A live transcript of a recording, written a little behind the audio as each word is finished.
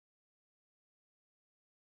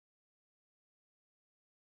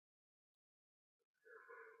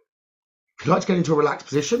If you'd like to get into a relaxed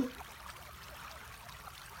position,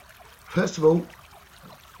 first of all,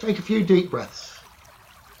 take a few deep breaths.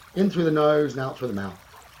 In through the nose and out through the mouth.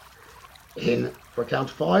 In for a count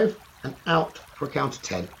of 5 and out for a count of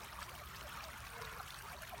 10.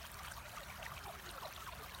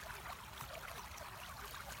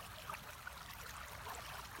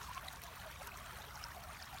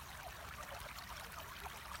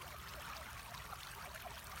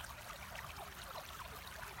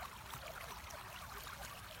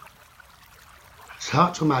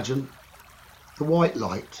 Start to imagine the white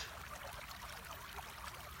light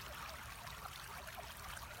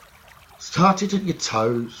start it at your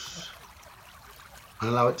toes and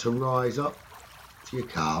allow it to rise up to your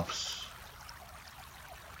calves,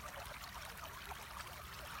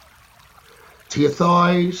 to your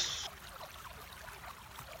thighs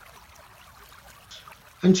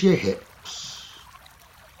and to your hips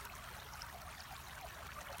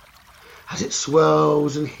as it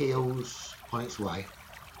swirls and heals on its way.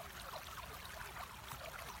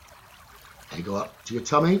 They go up to your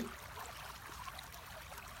tummy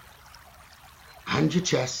and your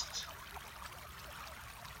chest,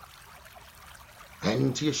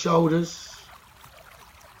 then to your shoulders,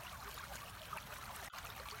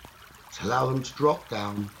 to allow them to drop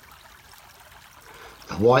down.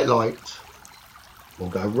 The white light will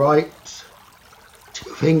go right to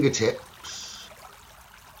your fingertips,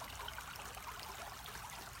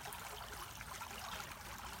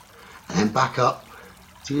 and then back up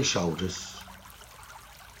to your shoulders.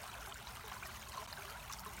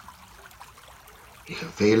 You can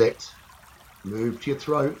feel it move to your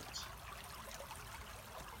throat,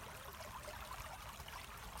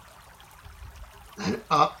 then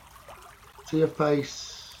up to your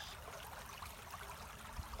face,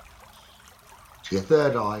 to your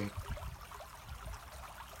third eye,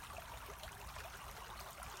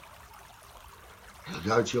 it'll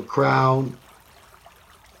go to your crown,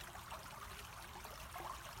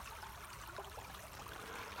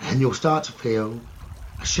 and you'll start to feel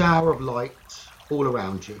a shower of light all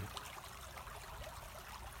around you.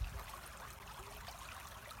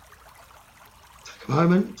 Take a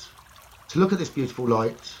moment to look at this beautiful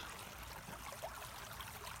light.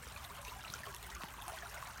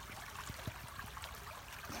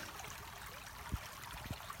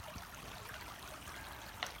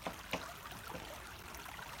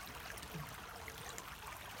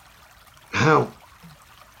 Now,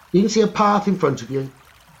 you can see a path in front of you,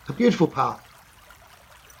 a beautiful path.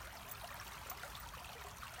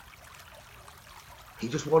 You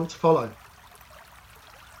just want to follow.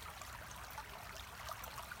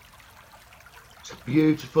 It's a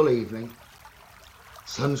beautiful evening.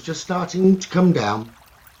 Sun's just starting to come down.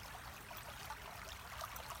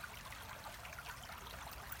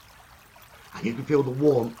 And you can feel the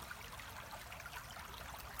warmth.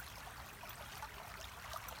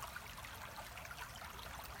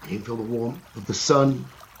 And you can feel the warmth of the sun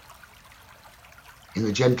in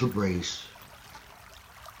the gentle breeze.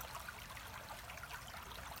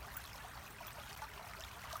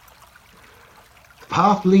 The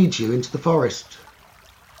path leads you into the forest.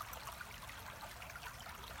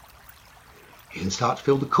 You can start to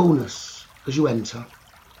feel the coolness as you enter.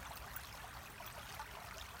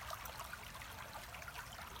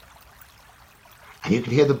 And you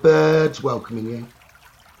can hear the birds welcoming you.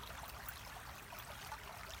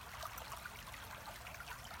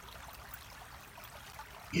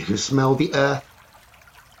 You can smell the earth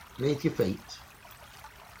beneath your feet.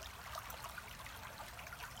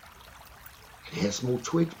 You can hear small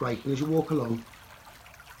twigs breaking as you walk along.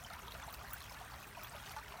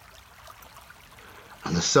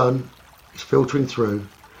 And the sun is filtering through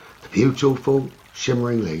the beautiful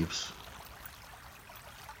shimmering leaves.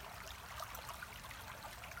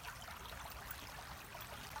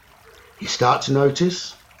 You start to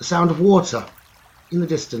notice the sound of water in the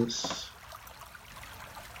distance.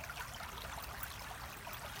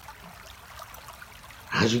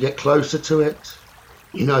 As you get closer to it,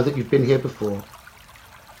 you know that you've been here before.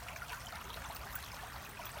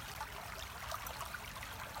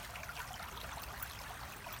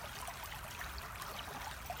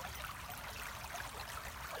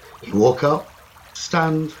 You walk up,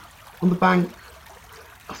 stand on the bank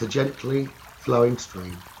of the gently flowing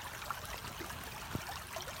stream.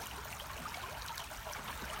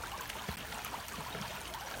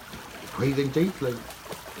 Breathing deeply.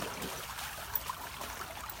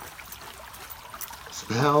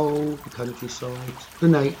 Smell the countryside, the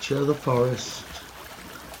nature, the forest.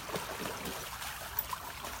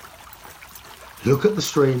 Look at the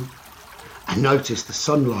stream and notice the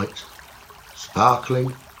sunlight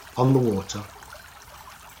sparkling on the water.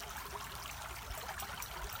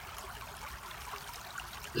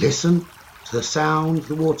 Listen to the sound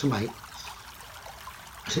the water makes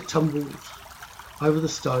as it tumbles over the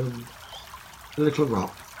stones, the little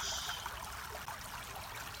rocks.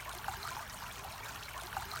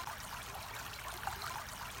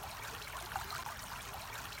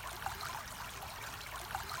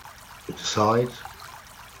 You decide to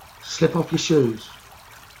slip off your shoes,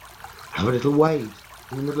 have a little wade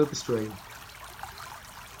in the middle of the stream.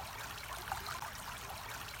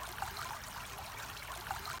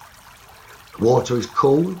 The water is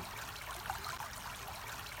cool,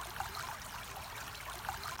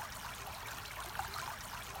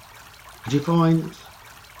 and you find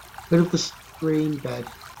a bit of the stream bed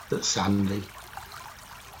that's sandy.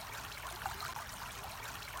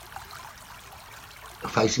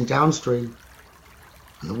 You're facing downstream,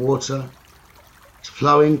 and the water is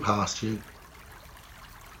flowing past you,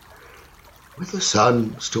 with the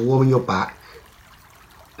sun still warming your back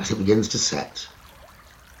as it begins to set.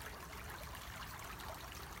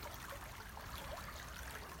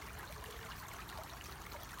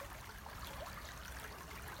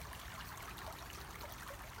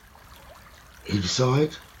 You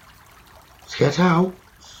decide to get out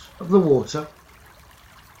of the water.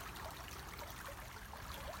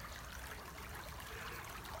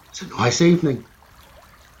 It's a nice evening.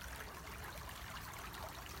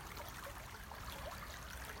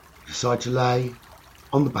 You decide to lay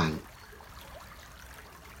on the bank.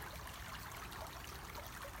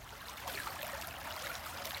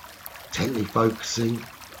 Intently focusing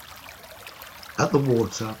at the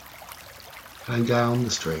water going down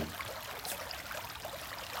the stream.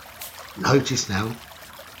 Notice now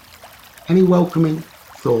any welcoming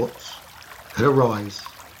thoughts that arise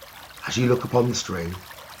as you look upon the stream.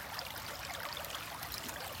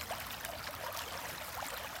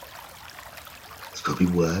 This could be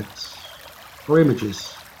words or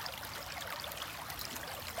images.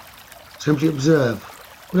 Simply observe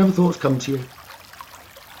whatever thoughts come to you.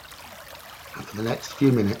 And for the next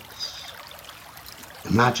few minutes,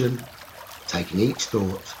 imagine taking each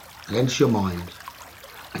thought that enters your mind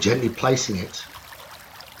and gently placing it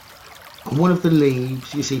on one of the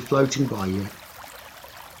leaves you see floating by you.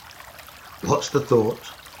 Watch the thought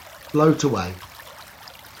float away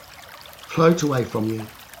from you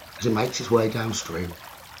as it makes its way downstream.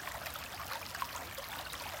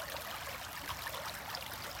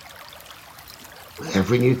 With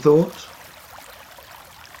every new thought,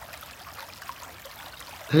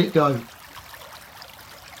 let it go.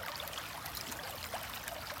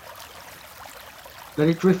 Let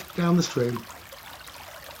it drift down the stream.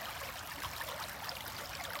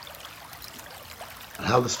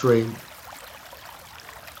 Allow the stream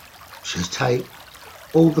to just take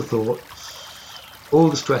all the thoughts, all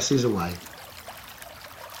the stresses away.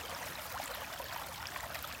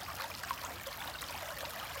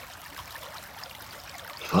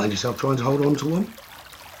 You find yourself trying to hold on to one,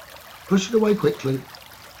 push it away quickly.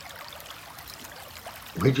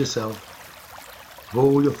 Rid yourself of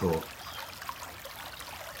all your thoughts.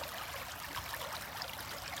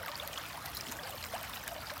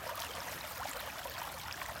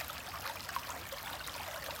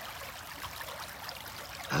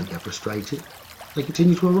 Don't get frustrated. They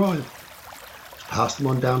continue to arrive. Just pass them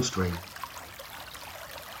on downstream.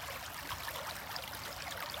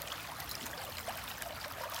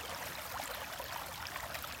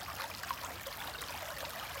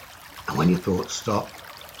 And when your thoughts stop,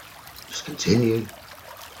 just continue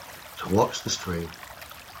to watch the stream.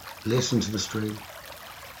 Listen to the stream.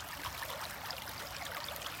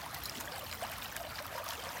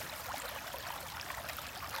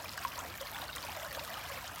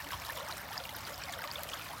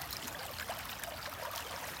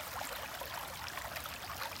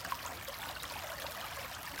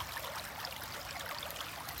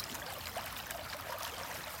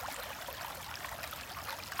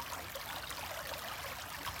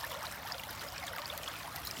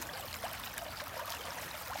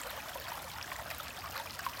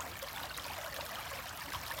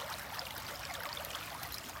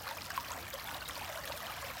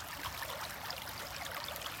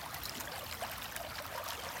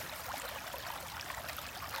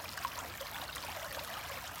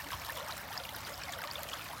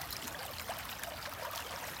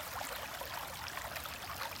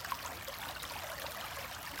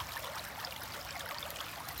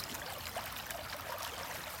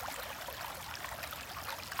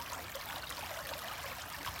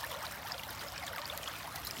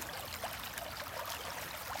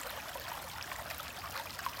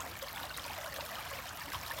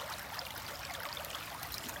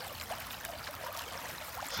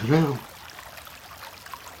 So now,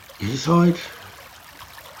 you decide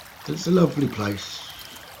It's a lovely place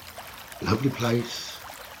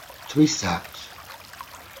to be sat,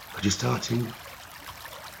 but you're starting to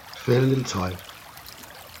feel a little tired.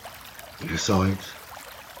 You decide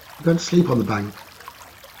you're going to sleep on the bank.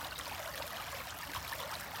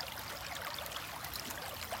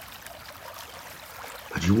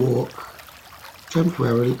 But you walk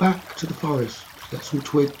temporarily back to the forest to get some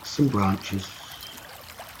twigs and branches.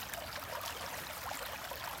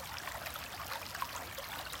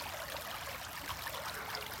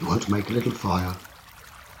 You want to make a little fire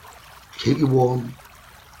to keep you warm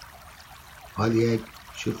by the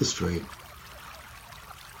edge of the stream.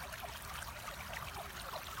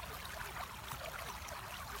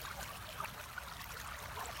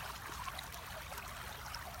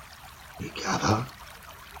 You gather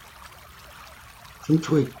some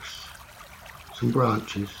twigs, some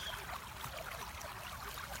branches.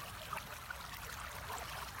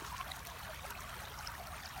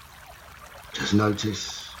 Just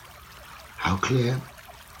notice how clear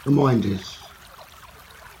the mind is,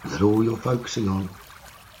 and that all you're focusing on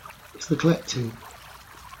is the collecting.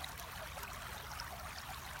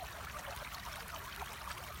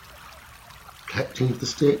 Collecting of the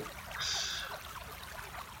sticks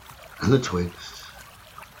and the twigs.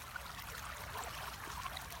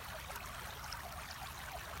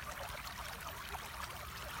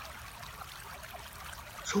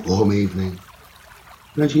 It's a warm evening.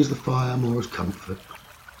 You don't use the fire more as comfort.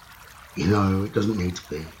 You know it doesn't need to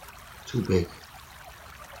be too big.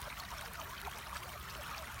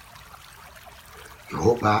 You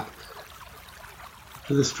walk back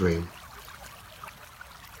to the stream.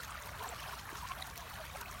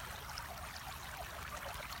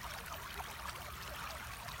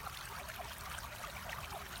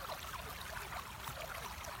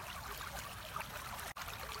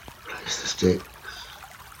 Place the sticks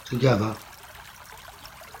together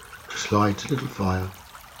to slide a little fire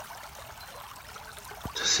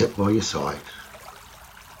to sit by your side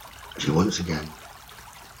as you once again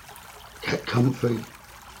get comfy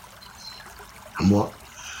and watch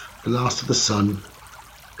the last of the sun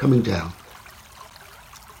coming down.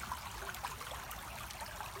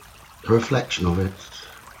 The reflection of it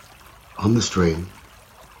on the stream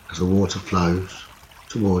as the water flows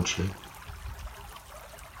towards you.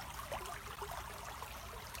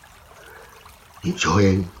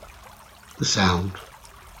 Enjoying the sound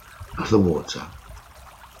of the water.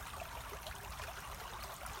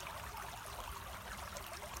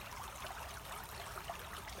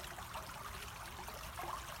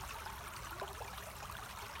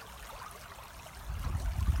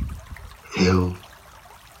 Feel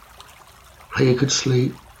how you could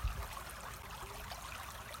sleep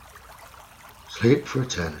for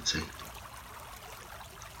eternity.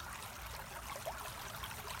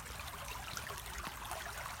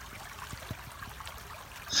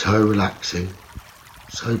 So relaxing,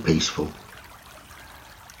 so peaceful.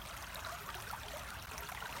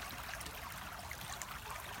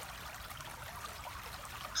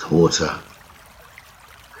 The water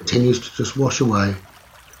continues to just wash away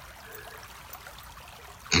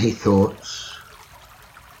any thoughts,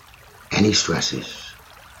 any stresses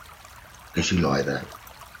as you lie there.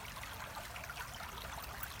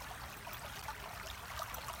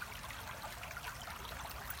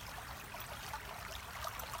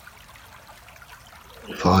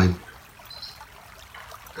 You find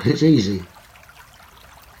that it's easy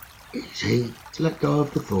to let go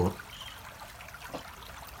of the thoughts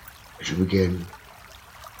as you begin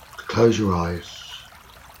to close your eyes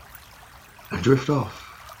and drift off.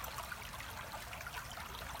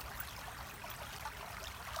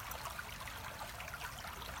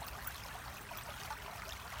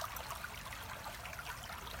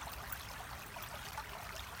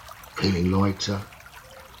 Feeling lighter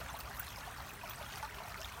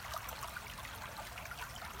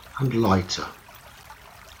and lighter.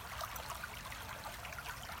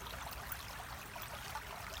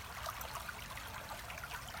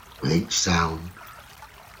 With each sound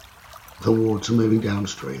of the water moving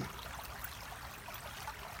downstream.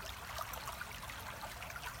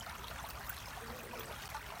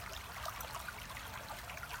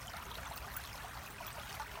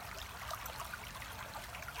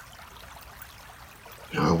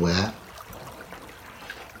 You're aware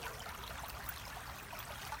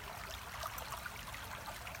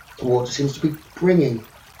the water seems to be bringing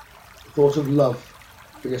the thought of love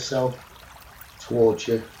for yourself towards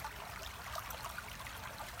you.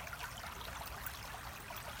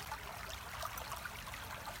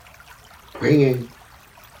 Bringing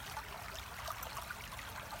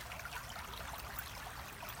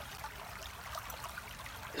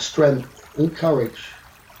the strength and courage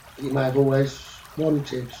that you may have always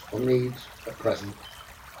wanted or need at present.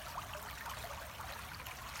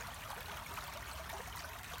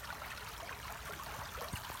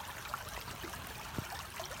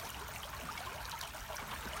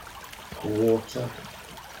 The water,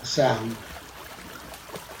 the sound,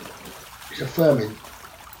 is affirming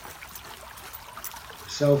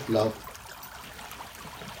self-love,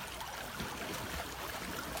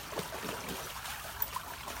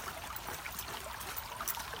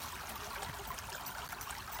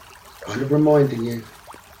 kind of reminding you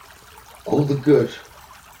all the good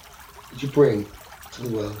that you bring to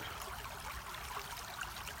the world.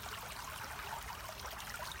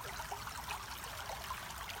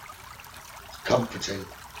 It's comforting.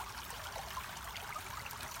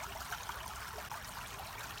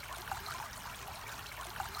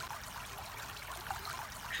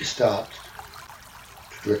 You start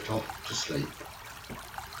to drift off to sleep.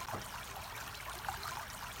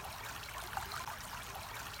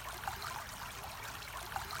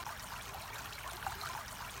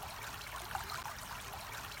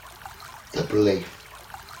 The belief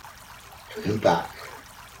coming back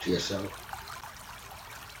to yourself.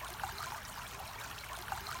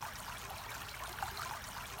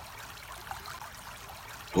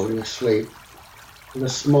 Falling asleep with a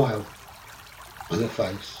smile on your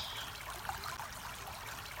face.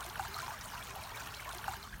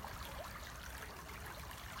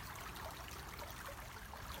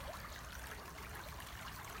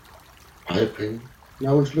 Hoping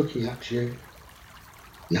no one's looking at you,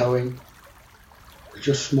 knowing that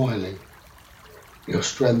you're smiling, your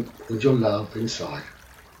strength and your love inside.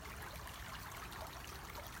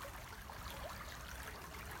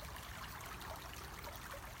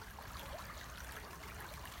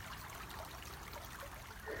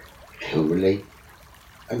 Feel relief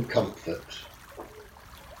and comfort.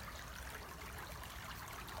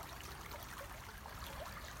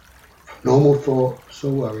 Normal thoughts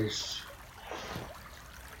or worries.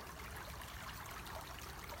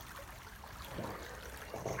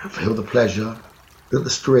 And feel the pleasure that the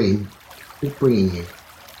stream is bringing you.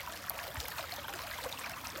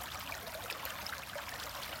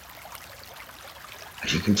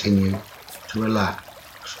 As you continue to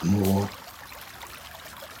relax more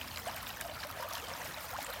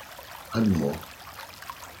and more.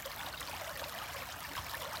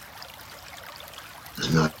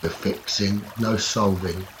 There's no fixing, no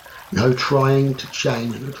solving, no trying to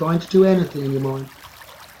change, no trying to do anything in your mind.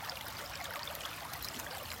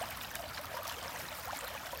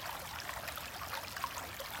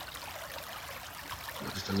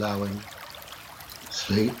 Just allowing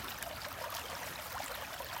sleep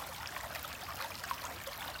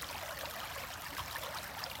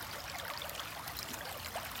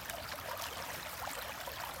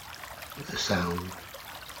with the sound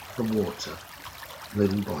of the water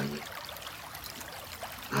moving by you.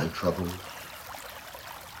 No troubles,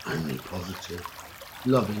 only positive,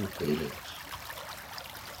 loving feelings.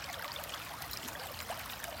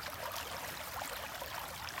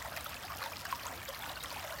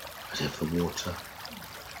 As if the water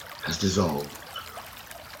has dissolved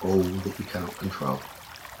all that you cannot control.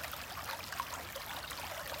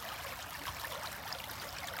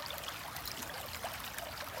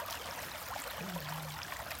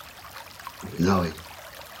 Knowing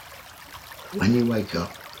when you wake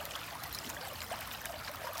up,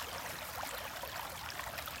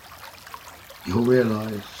 you'll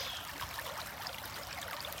realise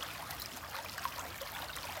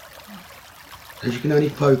that you can only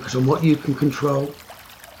focus on what you can control.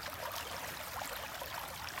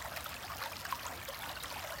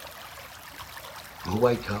 You'll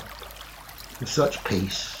wake up with such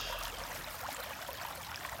peace.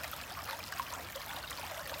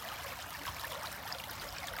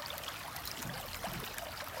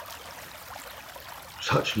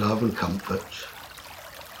 Such love and comfort.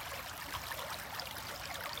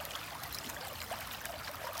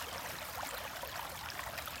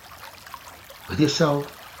 With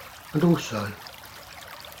yourself and also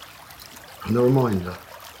from the reminder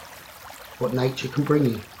what nature can bring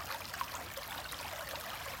you.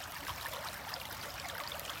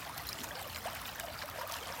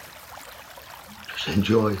 Just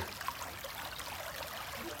enjoy.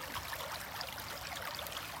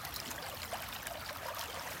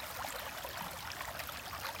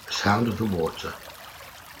 The sound of the water.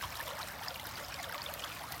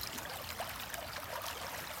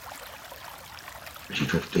 As you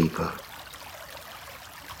drift deeper,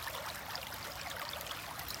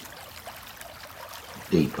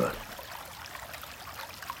 deeper,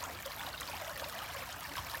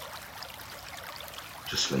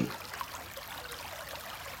 to sleep.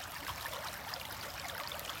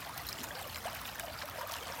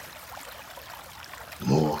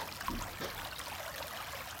 more,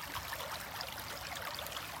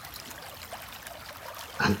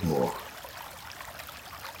 and more.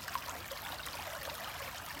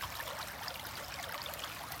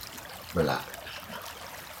 Relaxed.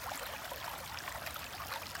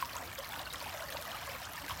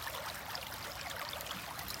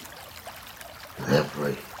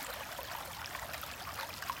 Every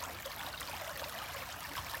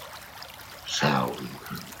sound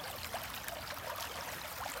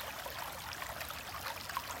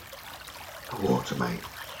the water makes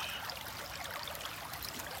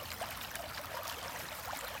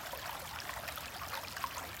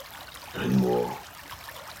doing more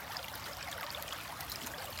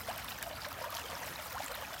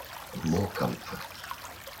and more comfort,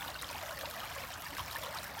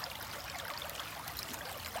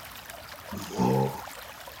 more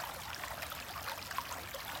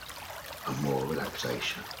and more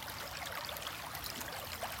relaxation.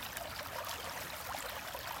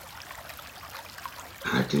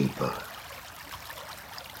 And a deeper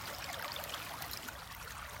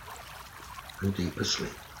and deeper sleep.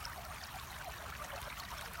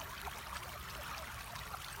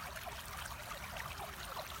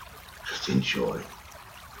 Just enjoy.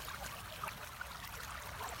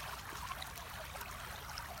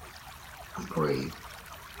 And breathe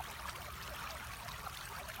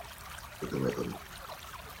with the rhythm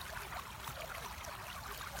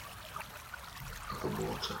of the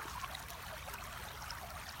water.